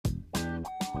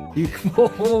You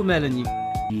poor melon,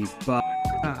 you but.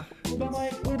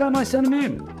 We don't like sending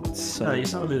in. So you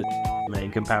sound a bit mate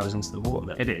in comparison to the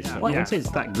water. It is. I wouldn't say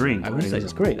it's that green. I wouldn't say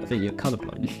it's green. I think you're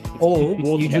colourblind.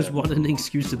 Or you just wanted an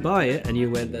excuse to buy it, and you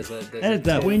went, "There's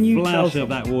a When you tell Flash of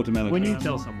that watermelon. When you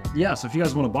tell someone, yeah. So if you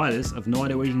guys want to buy this, I've no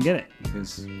idea where you can get it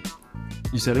because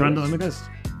You said brand on the list.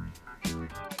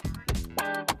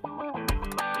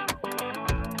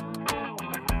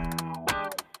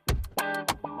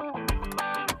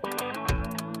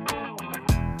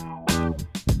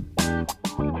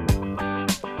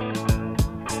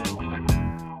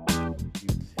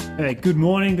 Hey, good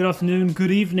morning, good afternoon,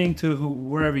 good evening to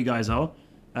wherever you guys are,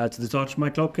 to the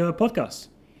TouchMyClock podcast.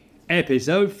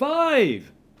 Episode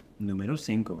 5. Número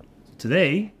 5.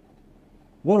 Today,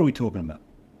 what are we talking about?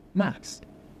 Max,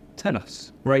 tell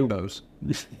us. rainbows.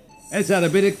 Let's add a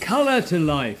bit of colour to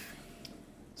life.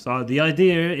 So the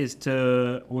idea is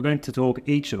we're going to talk,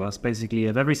 each of us, basically,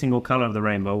 of every single colour of the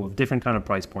rainbow with different kind of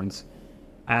price points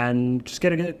and just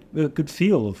get a good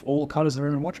feel of all colours that are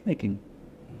in watchmaking.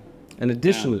 And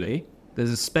additionally, there's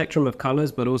a spectrum of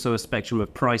colors, but also a spectrum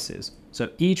of prices. So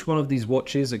each one of these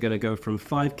watches are going to go from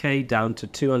 5k down to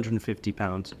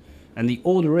 £250. And the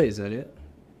order is, Eliot?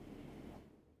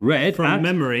 Red From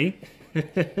memory,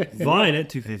 violet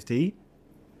 250,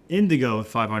 indigo at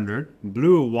 500,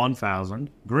 blue at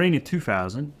 1000, green at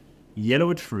 2000,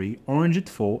 yellow at 3, orange at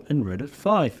 4, and red at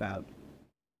 5000.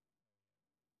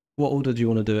 What order do you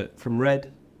want to do it? From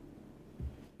red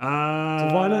to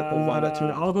violet or violet to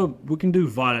red? I'll go. We can do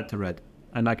violet to red,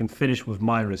 and I can finish with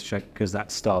my wristcheck because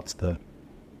that starts the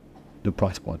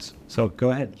price points. So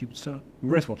go ahead. You start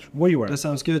wristwatch. What are you wearing? That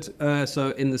sounds good. So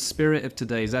in the spirit of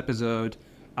today's episode,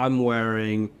 I'm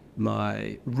wearing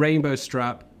my rainbow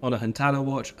strap on a Hintano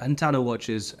watch. A Hintano watch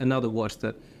is another watch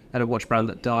that had a watch brand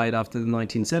that died after the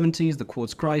 1970s, the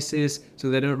quartz crisis. So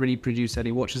they don't really produce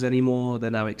any watches anymore. They're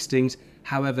now extinct.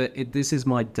 However, this is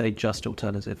my Datejust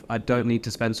alternative. I don't need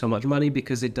to spend so much money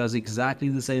because it does exactly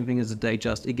the same thing as a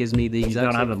Datejust. It gives me the exact You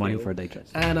don't have same the money feel. for a Datejust.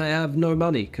 And I have no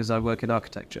money because I work in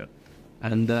architecture.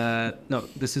 And no,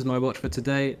 this is my watch for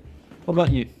today. What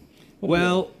about you?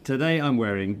 Well, today I'm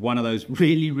wearing one of those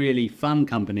really, really fun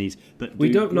companies that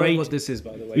We don't know great, what this is,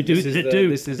 by the way. We do, This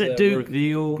is that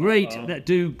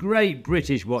do great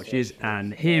British watches,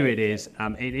 and here it is.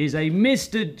 It is a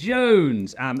Mr.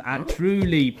 Jones, a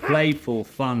truly playful,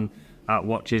 fun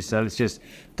watches. So let's just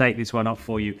take this one off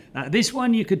for you. This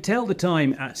one you could tell the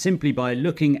time simply by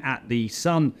looking at the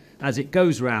sun as it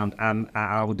goes round.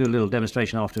 I will do a little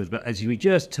demonstration afterwards, but as we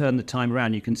just turn the time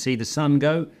around, you can see the sun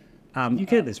go. You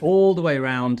get this all the way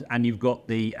around, and you've got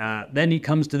the. Then it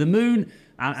comes to the moon,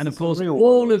 and of course,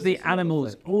 all of the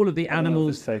animals.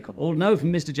 No,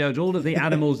 from Mr. Jones, all of the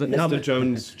animals that come. Mr.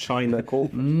 Jones China call.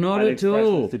 Not at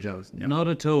all. Mr. Jones. Yeah. Not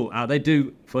at all. They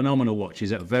do phenomenal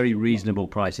watches at very reasonable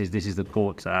prices. This is the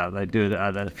Quartz. They do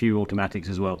a few automatics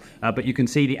as well. But you can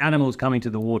see the animals coming to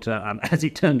the water as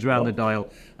it turns around the dial,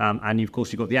 and of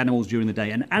course you've got the animals during the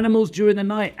day and animals during the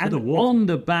night. And on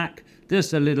the back.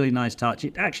 Just a little nice touch.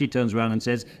 It actually turns around and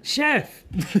says, "Chef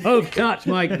of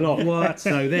TouchMyClock." What?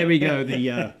 So there we go.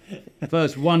 The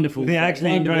first wonderful. They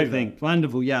actually engrave thing.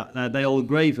 Wonderful, yeah. They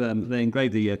engrave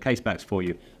the case backs for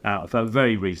you. For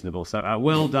very reasonable. So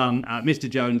well done, Mr.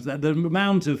 Jones. The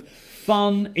amount of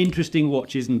fun, interesting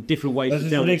watches and different ways to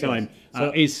tell the time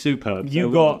is superb.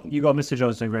 You got Mr.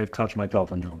 Jones to engrave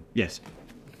TouchMyClock on John. Yes.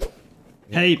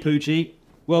 Hey Poochie,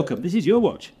 welcome. This is your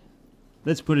watch.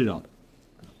 Let's put it on.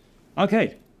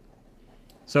 Okay.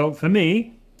 So for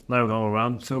me, now we're going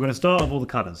around. So we're going to start with all the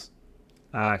colours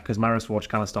because my wristwatch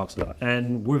kind of starts there.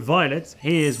 And with violet,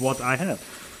 here's what I have.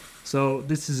 So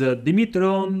this is a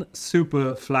Dinatron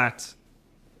super flat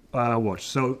watch.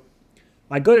 So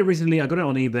I got it recently. I got it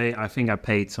on eBay. I think I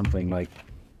paid something like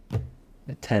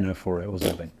a tenner for it or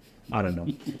something. I don't know.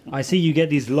 I see you get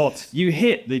these lots. You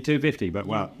hit the 250, but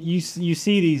wow. You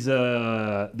see these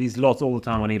lots all the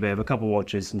time on eBay of a couple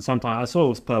watches, and sometimes I saw it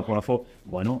was purple, and I thought,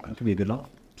 why not? That could be a good lot.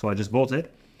 So I just bought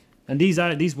it. And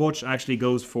these watch actually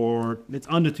goes for, it's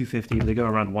under 250, but they go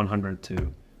around 100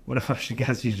 to whatever. I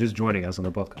guess he's just joining us on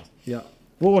the podcast. Yeah.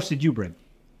 What watch did you bring?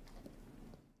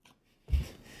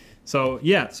 So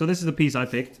yeah, so this is the piece I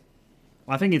picked.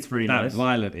 I think it's really That nice.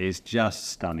 violet is just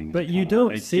stunning. But you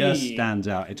don't see... It just stands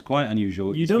out. It's quite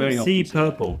unusual. You It's don't very see often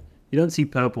purple. You don't see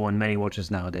purple on many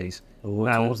watches nowadays.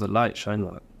 What was the light shine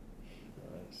like?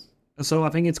 So I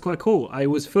think it's quite cool. I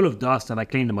was full of dust and I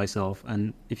cleaned it myself.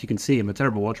 And if you can see, I'm a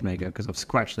terrible watchmaker because I've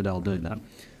scratched the dial doing that.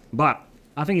 But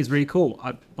I think it's really cool.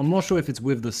 I'm not sure if it's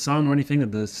with the sun or anything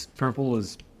that this purple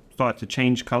has started to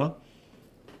change color.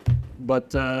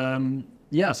 But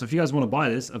yeah, so if you guys want to buy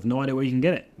this, I have no idea where you can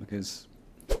get it because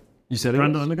You said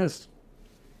Brand on the list.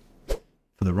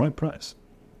 For the right price.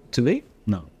 To me?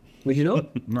 No. Would you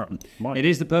not? No. It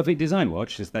is the perfect design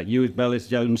watch. It's that you, Bellis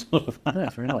Jones sort of. Yeah,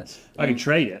 very nice. I can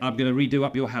trade it. I'm going to redo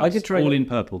up your house. I could trade all it. in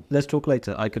purple. Let's talk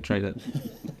later. I could trade it.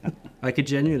 I could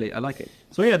genuinely. I like it.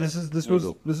 So yeah, this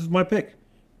is my pick.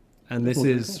 And this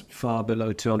is far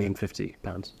below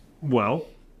 £250. Well,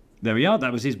 There we are.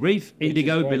 That was his brief.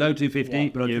 Indigo below 250.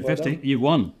 below 250. You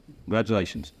won.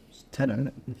 Congratulations. 10, isn't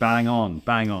it? Bang on.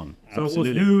 Bang on. So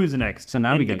Absolutely. who is next? So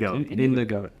now we go Indigo. to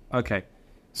Indigo. Okay.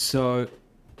 So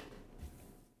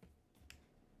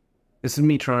this is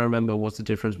me trying to remember what's the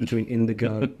difference between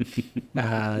indigo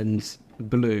and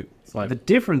blue. The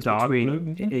difference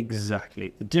between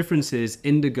exactly. The difference is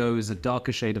indigo is a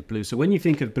darker shade of blue. So when you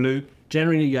think of blue,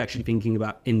 generally you're actually thinking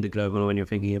about indigo. But when you're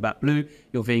thinking about blue,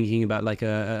 you're thinking about like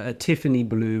a Tiffany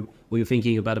blue, or you're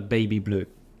thinking about a baby blue.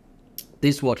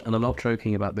 This watch, and I'm not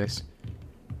joking about this,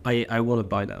 I want to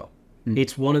buy now.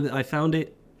 It's one of the, I found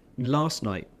it last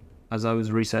night as I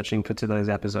was researching for today's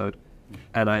episode,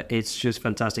 and it's just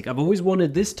fantastic. I've always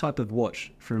wanted this type of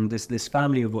watch from this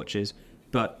family of watches,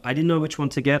 but I didn't know which one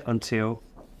to get until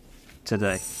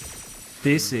today.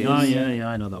 This is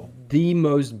I know that one. the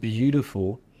most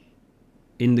beautiful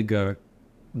indigo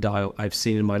dial I've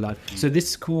seen in my life. So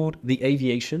this is called the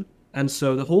Aviation, and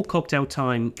so the whole Cocktail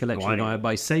Time collection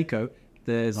by Seiko.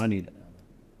 I need it.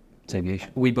 It's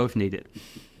Aviation. We both need it.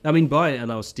 I mean, buy it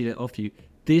and I'll steal it off you.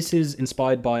 This is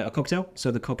inspired by a cocktail.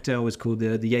 So the cocktail is called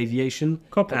the Aviation.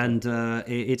 And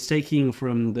it's taking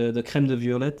from the crème de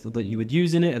violet that you would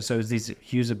use in it. And so it's these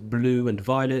hues of blue and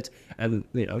violet. And,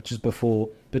 you know, just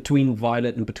between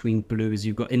violet and between blue is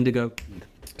you've got indigo.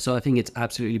 So I think it's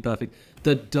absolutely perfect.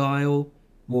 The dial,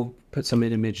 we'll put some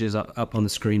images up on the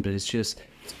screen, but it's just...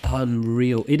 it's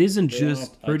unreal. It isn't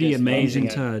just pretty amazing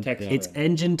turned. texture. It's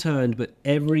engine turned, but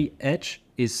every etch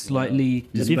is slightly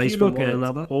If you spaced look from one at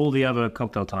another. all the other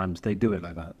cocktail times, they do it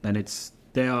like that, and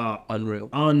they are Unreal.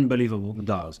 unbelievable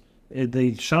dials.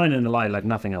 They shine in the light like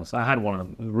nothing else. I had one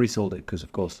of them, resold it because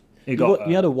of course it got.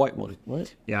 You had a white one,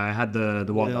 right? Yeah, I had the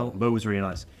one, Well- but it was really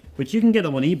nice. But you can get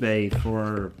them on eBay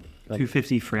for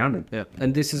 250, 300. Yeah.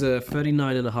 And this is a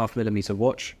 39.5mm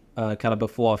watch. Caliber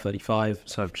 435,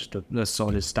 so just a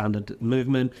solid standard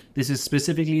movement. This is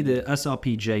specifically the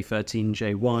SRP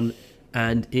J13J1,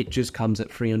 and it just comes at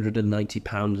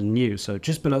 £390 new, so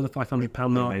just below the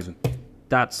 £500 mark. Amazing.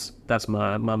 That's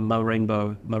my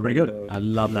rainbow. My rainbow. I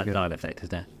love that dial effect,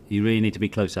 isn't it? You really need to be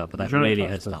close up, but that really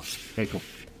hurts stuff. Okay, cool.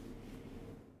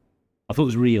 I thought it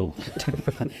was real.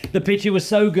 The picture was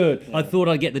so good. I thought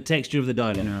I'd get the texture of the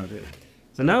dial in. No, dude.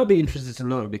 So now I'd be interested to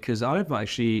know, because I've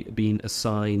actually been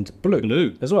assigned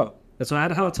blue as well. And so I had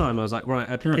a hard time. I was like, right,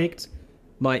 I picked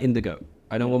my indigo.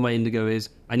 I know what my indigo is.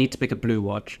 I need to pick a blue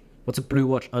watch. What's a blue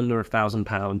watch under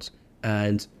 £1,000?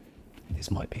 And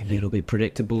this might be a little bit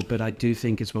predictable, but I do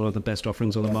think it's one of the best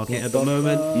offerings on the market at the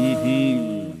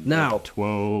moment. Now,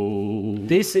 12.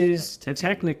 this is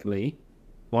technically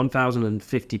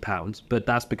 £1,050, but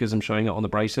that's because I'm showing it on the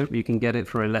bracelet. You can get it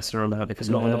for a lesser amount if it's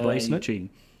not on the bracelet.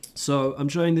 So I'm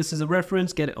showing this as a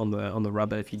reference. Get it on the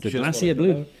rubber if you just want Glacier to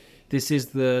blue. know. This is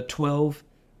the 12,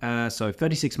 so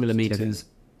 36mm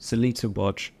Celita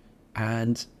watch,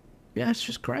 and yeah, it's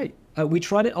just great. We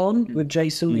tried it on with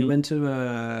Jason. We went to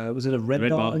was it a Red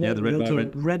Bar? Yeah, the Red We went Bar to a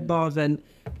event. Red Bar event,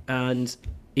 and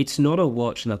it's not a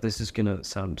watch. Now this is gonna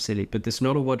sound silly, but it's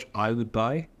not a watch I would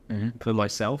buy for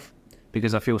myself,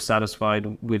 because I feel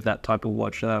satisfied with that type of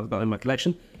watch that I've got in my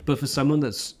collection. But for someone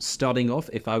that's starting off,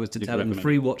 if I was to tell them recommend.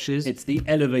 3 watches, It's the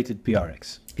elevated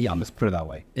PRX. yeah, Let's put it that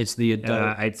way. it's the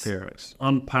adult It's PRX.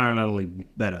 unparalleledly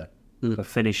better for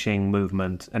finishing,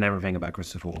 movement, and everything about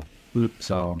Christopher Wall.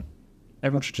 So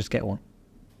everyone should just get one.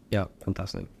 Yeah,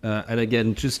 fantastic. And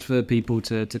again, just for people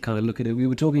to kind of look at it, we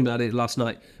were talking about it last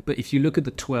night, but if you look at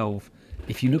the 12,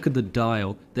 if you look at the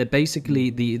dial, they're basically,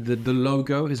 the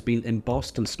logo has been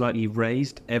embossed and slightly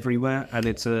raised everywhere, and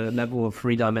it's a level of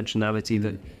three-dimensionality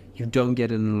that you don't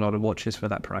get in a lot of watches for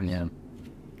that price. Yeah.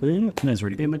 That's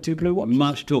really good. My 2 blue watches.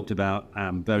 Much talked about.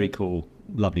 Very cool.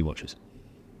 Lovely watches.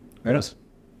 Very nice.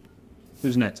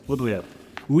 Who's next? What do we have?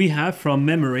 We have from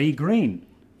memory green.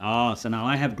 So now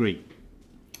I have green.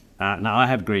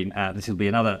 This will be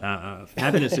another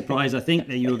fabulous surprise. I think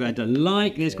that you're going to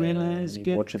like this green. Let's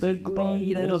get the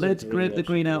green out. Let's grab the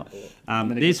green out.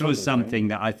 This was something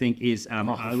that I think is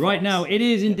right now. It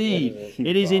is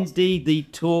indeed the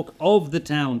talk of the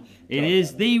town. It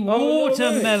is the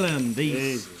watermelon,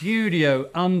 the Studio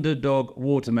Underd0g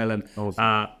watermelon.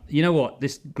 You know what?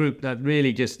 This group that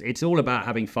really just—it's all about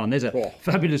having fun. There's a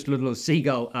fabulous little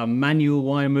seagull manual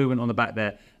wire movement on the back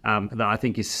there. that I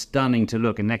think is stunning to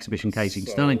look, an exhibition casing,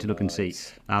 stunning to look and see.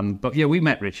 But yeah, we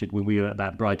met Richard when we were at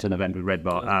that Brighton event with Red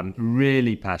Bar.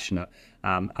 Really passionate,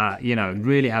 you know,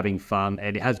 really having fun.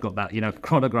 And it has got that, you know,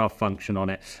 chronograph function on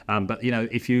it. But, you know,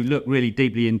 if you look really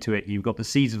deeply into it, you've got the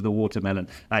seeds of the watermelon.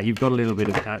 You've got a little bit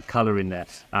of colour in there.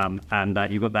 And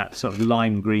you've got that sort of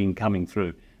lime green coming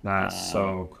through. That's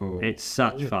so cool. It's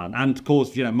such fun, and of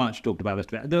course, you know, much talked about this.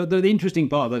 The interesting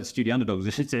part of the Studio Underd0g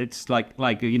is it's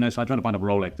like you know, so I'm trying to find a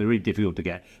Rolex. They're really difficult to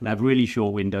get. They have really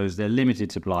short windows. They're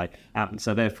limited supply,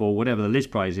 so therefore, whatever the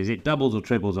list price is, it doubles or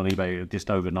triples on eBay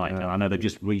just overnight. And I know they've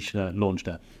just launched a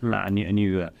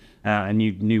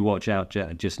new watch out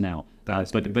just now.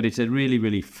 But it's a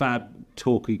really fab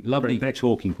lovely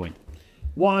talking point.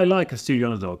 What I like of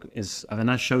Studio Underd0g is,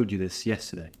 and I showed you this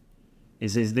yesterday,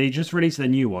 is they just released their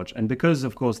new watch, and because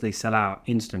of course they sell out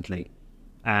instantly,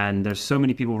 and there's so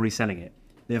many people reselling it,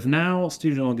 they have now,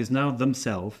 Studio Underd0g is now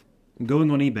themselves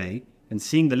going on eBay and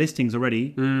seeing the listings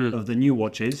already of the new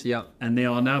watches, and they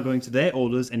are now going to their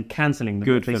orders and cancelling them.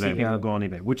 Good for them. Go on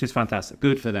eBay, which is fantastic.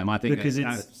 Good for them, I think. Because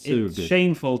it's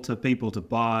shameful to people to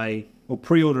buy or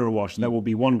pre-order a watch that will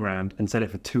be $1,000 and sell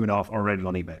it for $2,500 already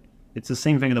on eBay. It's the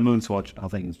same thing in the Moonswatch, I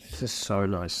think. This is so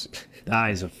nice.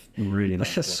 That is a really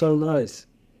nice That's so nice.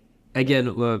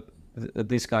 Again,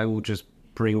 this guy will just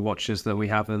bring watches that we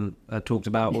haven't talked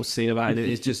about or seen about.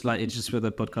 It's just for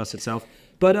the podcast itself.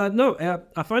 But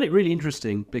I find it really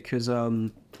interesting because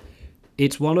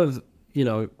it's one of, you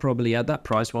know, probably at that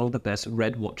price, one of the best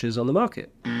red watches on the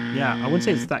market. Yeah, I wouldn't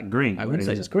say it's that green. I wouldn't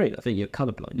say it's great. I think you're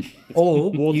colorblind.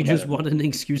 Or you just want an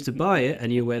excuse to buy it,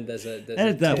 and you went, there's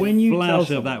a when you flash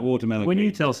tell of that watermelon. When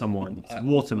you tell someone it's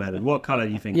watermelon, what color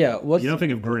do you think? Yeah, you don't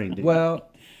think of green, do you? Well,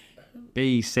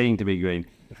 seeming to be green.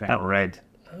 That red.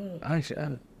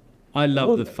 Actually, I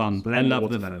love the fun. I love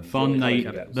the watermelon.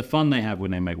 fun they have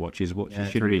when they make watches.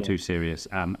 Watches shouldn't be too serious.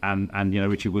 And you know,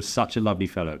 Richard was such a lovely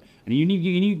fellow. And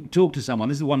you talk to someone.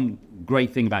 This is the one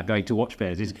great thing about going to watch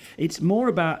fairs is it's more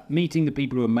about meeting the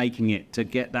people who are making it to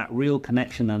get that real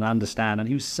connection and understand. And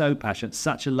he was so passionate,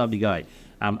 such a lovely guy.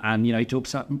 And you know, he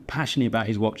talks so passionately about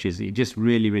his watches. It just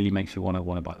really makes you want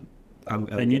to buy them.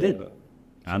 And you did.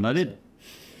 And I did.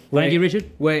 Thank you,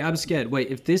 Richard. Wait, I'm scared. Wait,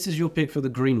 if this is your pick for the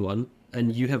green one,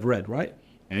 and you have red, right?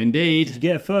 Indeed. Did you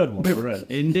get a third one for red?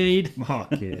 Indeed.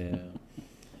 Fuck yeah.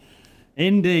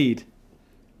 Indeed.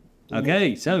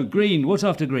 Okay, so green. What's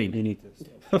after green? You need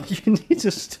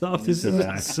to stop. This is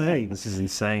insane. This is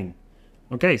insane.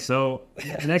 Okay, so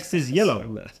next is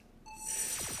yellow.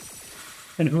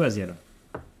 And who has yellow?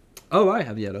 Oh, I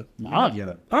have yellow. I have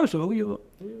yellow. Oh, so you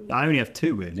I only have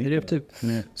two, really. have two.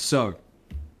 Yeah. So,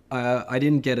 I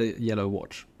didn't get a yellow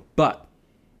watch, but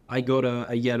I got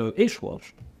a yellow-ish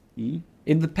watch.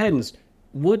 It depends.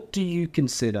 What do you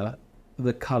consider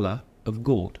the color of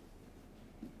gold?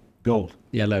 Gold.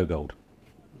 Yellow gold.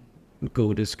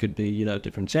 Gold could be, you know,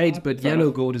 different shades, but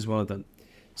yellow gold is one of them.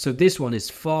 So this one is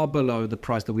far below the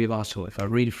price that we've asked for. If I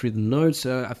read through the notes,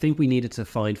 I think we needed to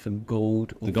find for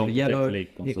gold or for yellow.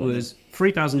 It was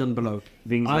 3,000 and below.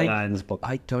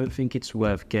 I don't think it's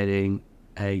worth getting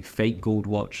a fake gold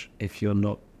watch if you're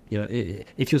not, you know,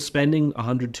 if you're spending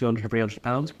 100, 200, 300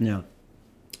 pounds. Yeah.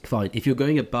 Fine. If you're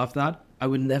going above that, I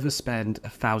would never spend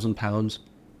 £1,000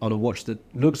 on a watch that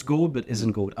looks gold but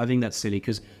isn't gold. I think that's silly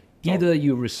because either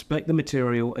you respect the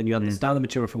material and you understand the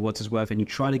material for what it's worth and you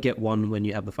try to get one when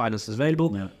you have the finances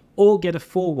available, or get a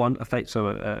full one,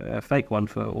 a fake one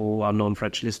for all our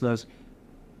non-French listeners,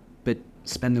 but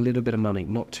spend a little bit of money,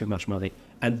 not too much money.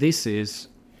 And this is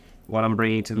what I'm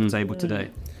bringing to the table today.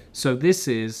 So this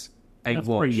is a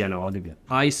watch. Pretty yellow, I'll give you.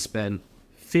 I spent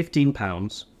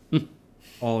 £15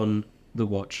 on the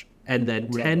watch and then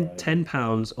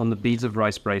 £10 on the beads of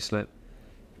rice bracelet.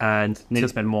 And Nearly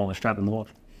spend more on the strap than the watch.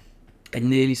 I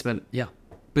nearly spent,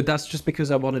 but that's just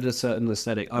because I wanted a certain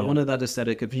aesthetic. I wanted that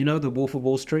aesthetic of, you know, the Wolf of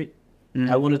Wall Street.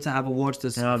 I wanted to have a watch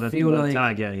that feel like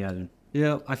tag,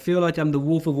 yeah. I feel like I'm the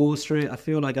Wolf of Wall Street. I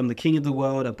feel like I'm the king of the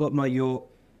world. I've got my yacht,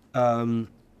 and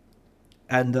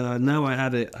now I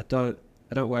have it. I don't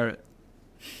wear it.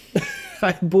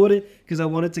 I bought it because I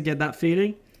wanted to get that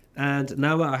feeling, and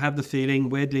now I have the feeling.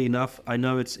 Weirdly enough, I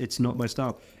know it's not my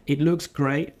style. It looks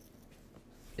great.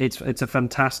 It's a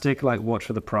fantastic watch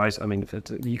for the price. I mean,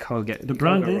 you can't get the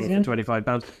brand is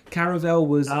 £25. Caravelle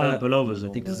was Belovers.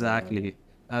 Exactly.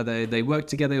 They worked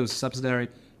together. It was a subsidiary.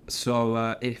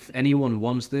 So if anyone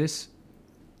wants this,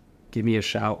 give me a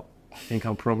shout. I think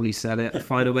I'll probably sell it,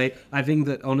 find a way. I think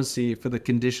that honestly, for the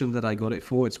condition that I got it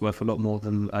for, it's worth a lot more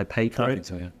than I paid for it.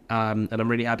 So, yeah. And I'm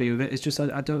really happy with it. It's just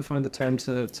I don't find the time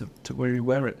to really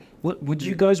wear it. What would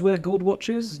you guys wear gold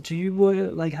watches? Do you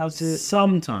wear like how to?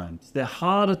 Sometimes they're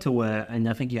harder to wear, and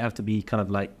I think you have to be kind of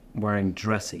like wearing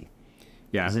dressy.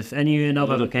 Yeah. As if any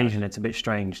another occasion, it's a bit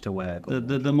strange to wear.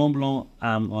 The Mont Blanc,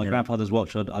 my grandfather's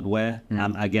watch I'd wear,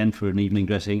 again for an evening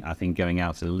dressing. I think going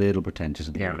out's a little pretentious.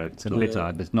 Yeah, it's a little,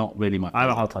 it's not really my... I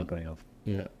have a hard time putting it off.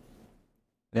 Yeah.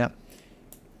 Yeah.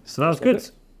 So that was good.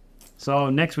 So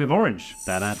next we have orange.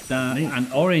 Da-da-da.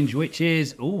 And orange, which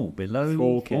is, below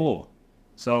 4K. 4.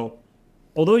 So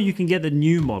although you can get the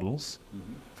new models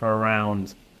for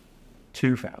around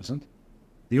 2,000,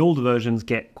 the older versions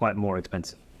get quite more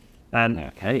expensive. And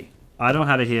Okay. I don't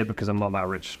have it here because I'm not that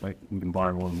rich. Like, we've been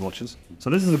buying all the watches. So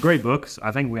this is a great book. So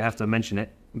I think we have to mention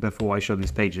it before I show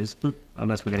these pages,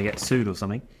 unless we're going to get sued or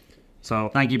something. So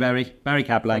Thank you, Barry. Barry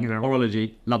Kaplan, Thank you very much.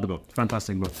 Horology. Love the book.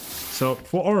 fantastic book. So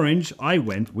for orange, I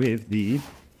went with the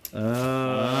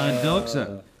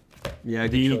Doxa. Yeah,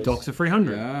 the Doxa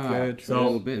 300. So a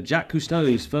little bit of Jacques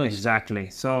Cousteau's first. Exactly.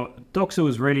 So Doxa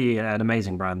was really an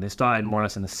amazing brand. They started more or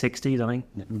less in the 60s, I think,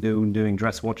 doing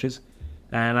dress watches.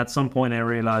 And at some point, I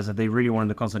realized that they really wanted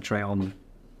to concentrate on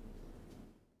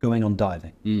going on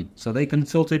diving. So they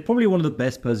consulted probably one of the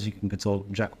best persons you can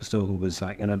consult, Jacques Cousteau, who was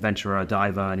like an adventurer, a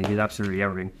diver, and he did absolutely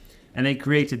everything. And they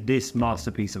created this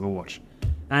masterpiece of a watch.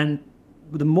 And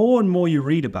the more and more you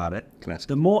read about it,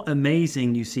 the more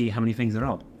amazing you see how many things there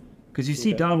are. Because you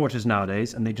see dive watches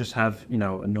nowadays, and they just have, a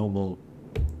normal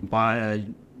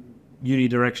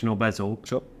unidirectional bezel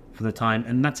for the time,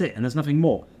 and that's it, and there's nothing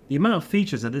more. The amount of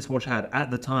features that this watch had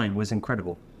at the time was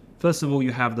incredible. First of all,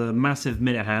 you have the massive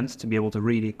minute hands to be able to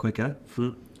read it quicker.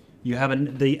 You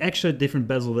have the extra different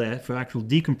bezel there for actual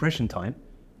decompression time.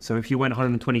 So if you went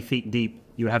 120 feet deep,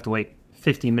 you would have to wait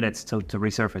 15 minutes to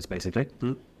resurface, basically.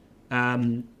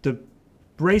 The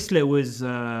bracelet was,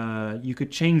 you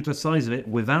could change the size of it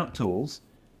without tools.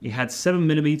 It had 7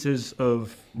 millimeters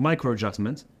of micro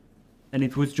adjustment, and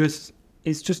it's just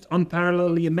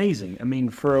unparalleledly amazing. I mean,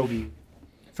 for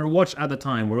a watch at the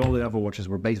time where all the other watches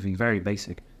were basically very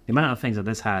basic, the amount of things that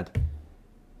this had,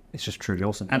 it's just truly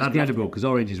awesome. And it's beautiful because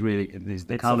orange is really it's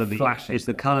the color. It's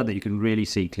the color that you can really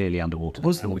see clearly underwater,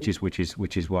 which is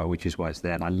why it's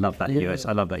there. And I love that US.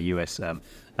 I love that US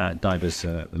divers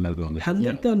logo on it. Hadn't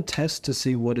they done tests to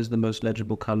see what is the most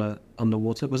legible color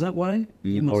underwater? Was that why?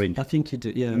 Orange. I think you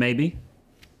did. Yeah, Maybe,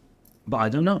 but I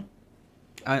don't know.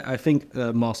 I think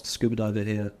master scuba diver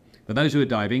here. For those who are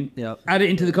diving, Yeah. add it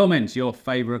into the comments your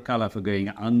favorite color for going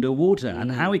underwater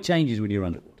and how it changes when you're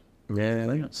underwater.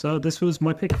 Yeah, So this was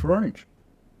my pick for orange.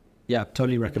 yeah,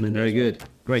 totally recommend. Very good.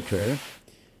 Great trailer.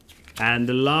 And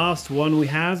the last one we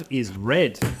have is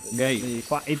red. Okay.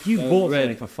 But if you bought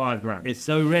red for $5 It's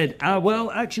so red.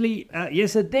 Well, actually,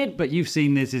 yes, I did. But you've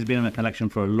seen this has been in my collection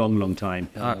for a long, long time.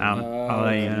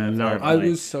 I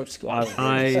was so scared.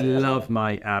 I love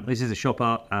my. This is a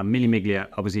Chopard Mille Miglia,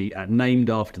 obviously named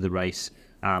after the race.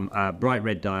 Bright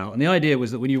red dial, and the idea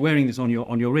was that when you're wearing this on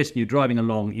your wrist and you're driving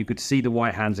along, you could see the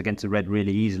white hands against the red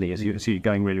really easily as you're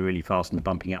going really, really fast and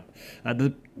bumping up.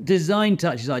 The design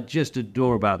touches I just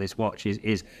adore about this watch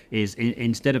is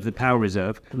instead of the power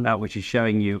reserve, which is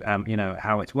showing you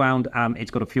how it's wound, it's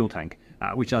got a fuel tank.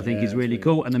 Which I think is really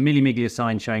cool, and the Mille Miglia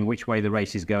sign showing which way the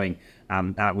race is going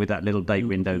with that little date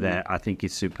window there, I think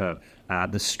is superb.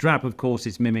 The strap, of course,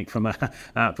 is mimicked from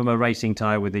a racing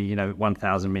tire with the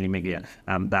 1000 Mille Miglia,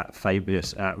 that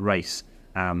fabulous race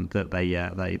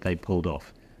that they pulled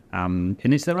off. And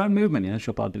it's their own movement,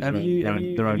 Chopard. Have you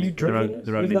driven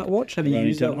with that watch? Have you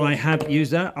used that watch? I have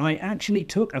used that. I actually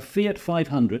took a Fiat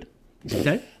 500.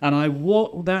 Okay. And I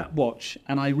wore that watch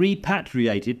and I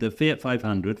repatriated the Fiat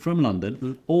 500 from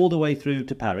London all the way through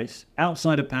to Paris,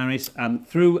 outside of Paris,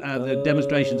 through the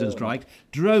demonstrations and strikes,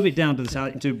 drove it down to the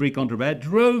south to Brie-Contrebert,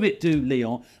 drove it to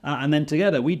Lyon, and then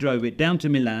together we drove it down to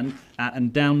Milan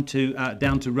and down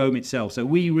to Rome itself. So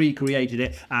we recreated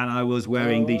it, and I was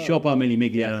wearing the Chopard Mille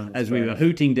Miglia as we were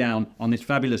hooting down on this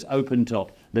fabulous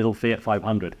open-top little Fiat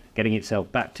 500, getting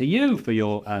itself back to you for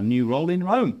your new role in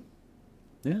Rome.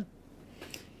 Yeah.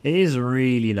 It is a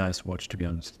really nice watch, to be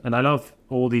honest. And I love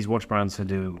all these watch brands who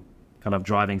do kind of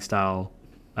driving style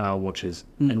watches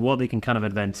and what they can kind of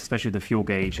invent, especially the fuel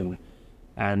gauge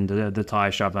and the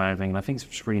tire strap and everything. And I think it's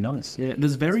just really nice. Yeah,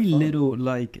 there's very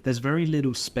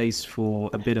little space for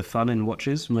a bit of fun in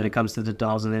watches when it comes to the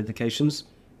dials and indications.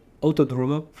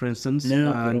 Autodromo, for instance,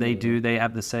 they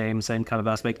have the same kind of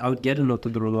aspect. I would get an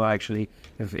Autodromo actually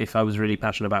if I was really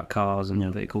passionate about cars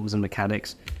and vehicles and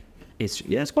mechanics.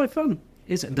 It's quite fun.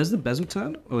 Does the bezel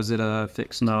turn, or is it a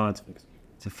fixed? No, it's fixed.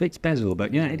 It's a fixed bezel, but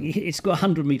it's got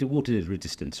 100-meter water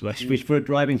resistance, which for a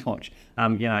driving watch,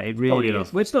 it really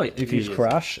is. Well, it's not if you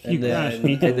crash and then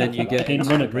you get in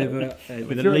into the river.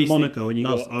 With at least Monaco and you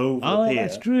go over here.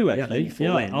 That's true, actually.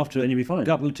 Yeah, after then you'll be fine. A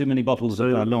couple of too many bottles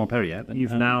of Laurent Perrier.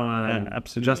 You've now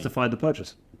justified the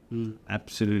purchase.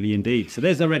 Absolutely, indeed. So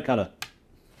there's the red colour.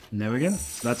 There we go.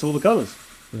 That's all the colours.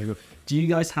 There you go. Do you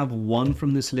guys have one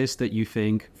from this list that you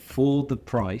think, for the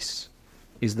price,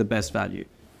 is the best value?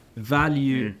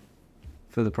 Value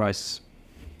for the price.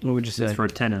 What would you say? It's for a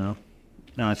tenner now.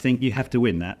 No, I think you have to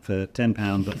win that for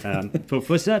 £10. But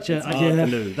for such a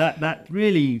blue, that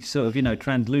really sort of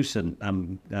translucent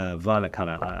violet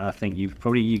colour, I think you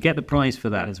get the prize for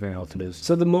that. It's very hard to lose.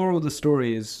 So the moral of the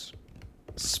story is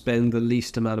spend the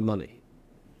least amount of money.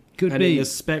 Could and be. in the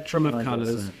spectrum of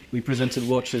colours, we presented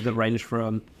watches that range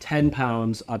from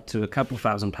 £10 up to a couple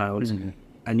 £1,000.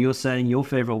 And you're saying your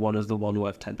favourite one is the one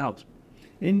worth £10.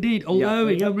 Indeed, although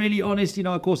if I'm really honest,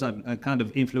 of course I'm kind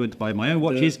of influenced by my own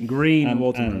watches. Green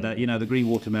watermelon. And, the green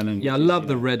watermelon. Yeah, I love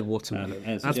the red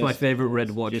watermelon. That's my favourite red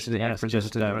watch. With the green.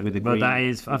 But that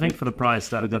is, I think for the price,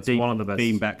 that's one of the best.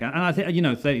 Beam back. And I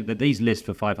think, that these lists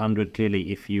for 500,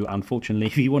 clearly, if you want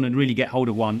to really get hold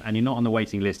of one and you're not on the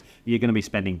waiting list, you're going to be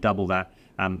spending double that.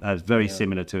 Very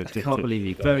similar to it. I can't believe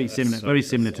you got very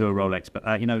similar to a Rolex, but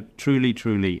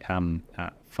truly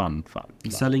fun.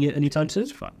 Selling it anytime soon?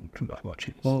 It's fun. Watch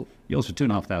it. Well, yours for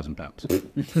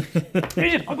 £2,500.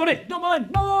 Eliot, I got it. Not mine.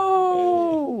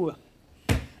 No.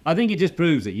 I think it just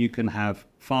proves that you can have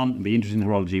fun and be interested in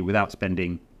horology without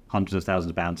spending hundreds of thousands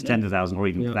of pounds, tens of thousands, or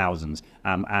even thousands.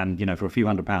 And for a few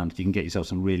 £100, you can get yourself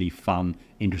some really fun,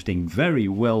 interesting, very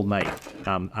well made,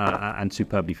 and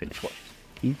superbly finished watches.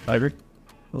 I agree.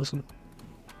 Awesome.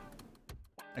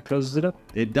 That closes it up.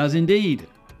 It does indeed.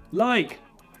 Like,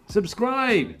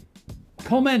 subscribe,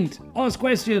 comment, ask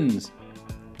questions.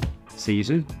 See you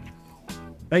soon.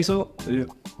 Thanks all. You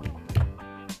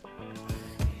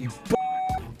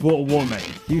bought a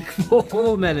watermelon. You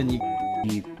watermelon,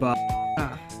 you butt.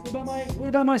 What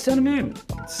about my Sun Moon?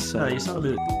 So you sound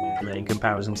a bit in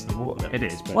comparison to the watermelon. It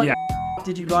is, but Why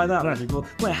did you buy that?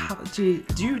 Wait, how,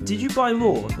 did you buy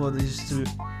more? Or did you just do...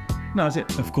 no, that's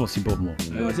it. Of course, you bought more.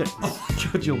 That's it. Oh,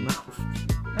 God, your mouth.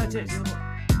 That's it.